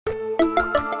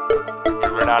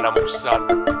over an animal, son.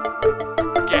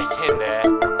 Get in there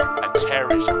and tear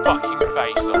his fucking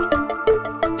face off.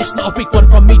 It's not a big one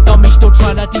from me, dummy, still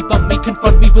trying to debunk me.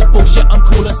 Confront me with bullshit, I'm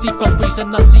cool and see from breeze,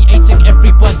 enunciating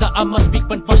every word that I must speak.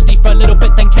 Went rusty for a little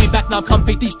bit, then came back, now I'm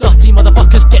comfy. These dirty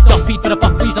motherfuckers get duppied for the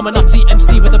fuckeries. I'm a nutty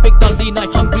MC with a big Dundee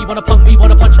knife, hungry. Wanna punk me,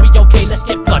 wanna punch me, okay, let's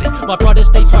get bloody. My brothers,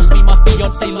 they trust me, my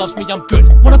fiance loves me, I'm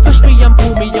good. Wanna push me and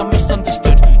pull me, I'm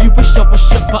misunderstood. You wish I was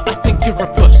shook, but I think you're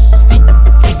a pussy.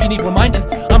 If you need reminding,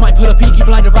 I might pull a peaky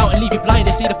blinder out and leave you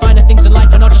blinded. See the finer things in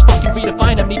life and I'll just fucking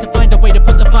redefine them. Need to find a way to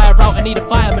put the fire out, I need a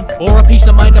fireman or a peace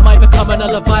of mind. I might become a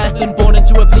leviathan, born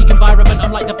into a bleak environment.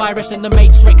 I'm like the virus in the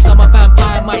Matrix, I'm a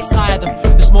vampire, might sire them.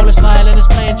 The smallest violin is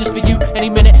playing just for you. Any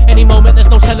minute, any moment, there's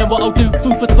no telling what I'll do.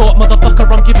 Food for thought, motherfucker,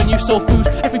 I'm giving you soul food.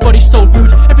 Everybody's so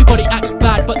rude, everybody acts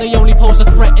bad, but they only pose a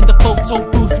threat in the photo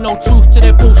booth. No truth to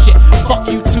their bullshit. Fuck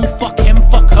you too, fuck him,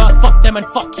 fuck her, fuck them and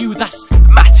fuck you, that's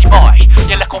Matty boy,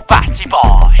 you little batty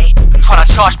boy. Trying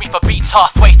to charge me for beats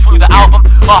halfway through the album,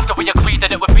 after we agreed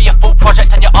that it would be a full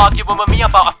project, and you're arguing with me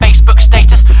about a Facebook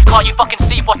status. Can't you fucking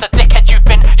see what a dickhead you've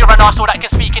been? You're an arsehole that can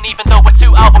speak, and even though we're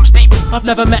 2 albums deep, I've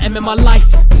never met him in my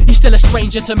life, he's still a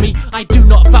stranger to me. I do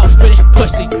not vouch for this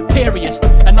pussy, period.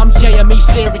 And I'm JME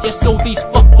serious, all these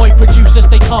fuckboy producers,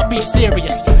 they can't be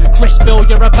serious. Chrisville,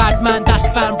 you're a bad man, that's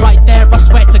fam right there, I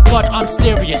swear to God I'm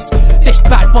serious. This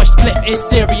bad boy split is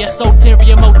serious,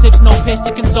 ulterior motives, no peers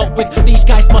to consult with, these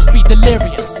guys must be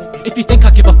delirious. If you think I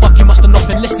give a fuck, you must have not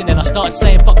been listening. I started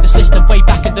saying fuck the system way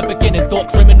back in the beginning. Thought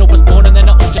criminal was born and then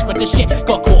it all just went to shit.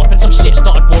 Got caught up in some shit,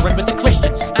 started warring with the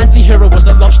Christians. Anti-hero was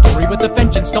a love story with a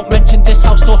vengeance. Don't mention this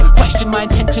house or question my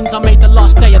intentions. I made the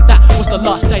last day and that was the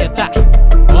last day of that.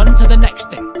 On to the next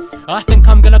thing. I think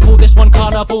I'm gonna call this one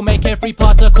carnival. Make every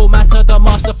particle matter, the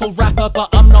masterful rapper. But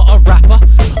I'm not a rapper,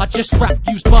 I just rap,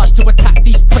 use bars to attack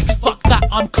these pricks. Fuck that,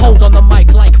 I'm cold on the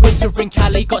mic like winter in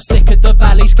Cali. Got sick of the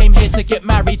valleys, came here to get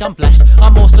married. I'm blessed,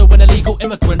 I'm also an illegal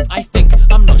immigrant, I think,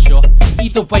 I'm not sure.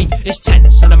 Either way, it's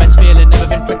tense, an immense feeling. Never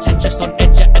been pretentious, on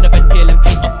edge at an event peeling.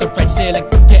 Paint off the red ceiling,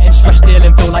 getting stressed,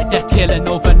 dealing. Feel like death killing,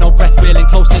 over no breath reeling.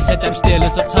 Closer to them,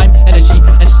 stealers of time, energy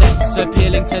and sense.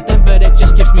 Appealing to them, but it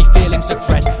just gives me feelings of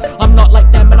dread. I'm not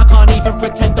like them and I can't even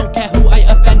pretend. Don't care who I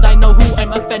offend, I know who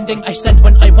I'm offending. I send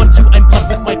when I want to, I'm blunt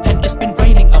with my pen. It's been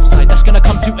raining outside, that's gonna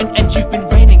come to an end. You've been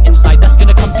raining inside, that's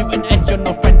gonna come to an end. You're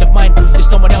no friend of mine, you're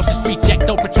someone else's reject.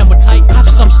 Don't pretend we're tight, have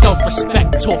some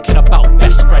self-respect. Talking about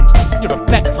best friend, you're a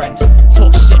bed friend.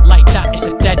 Talk shit like that, it's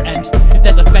a dead end. If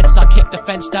there's a fence, I kick the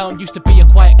fence down. Used to be a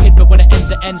quiet kid, but when it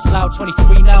ends loud.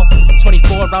 23 now,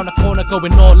 24 around the corner,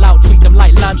 going all out. Treat them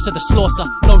like lambs to the slaughter.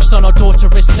 No son or daughter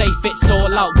is safe, it's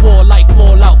all out. War like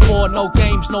Fallout 4, no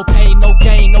games, no pain, no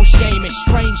gain, no shame. It's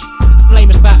strange, the flame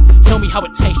is back, tell me how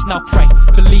it tastes, now pray.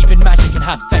 Believe in magic and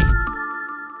have faith.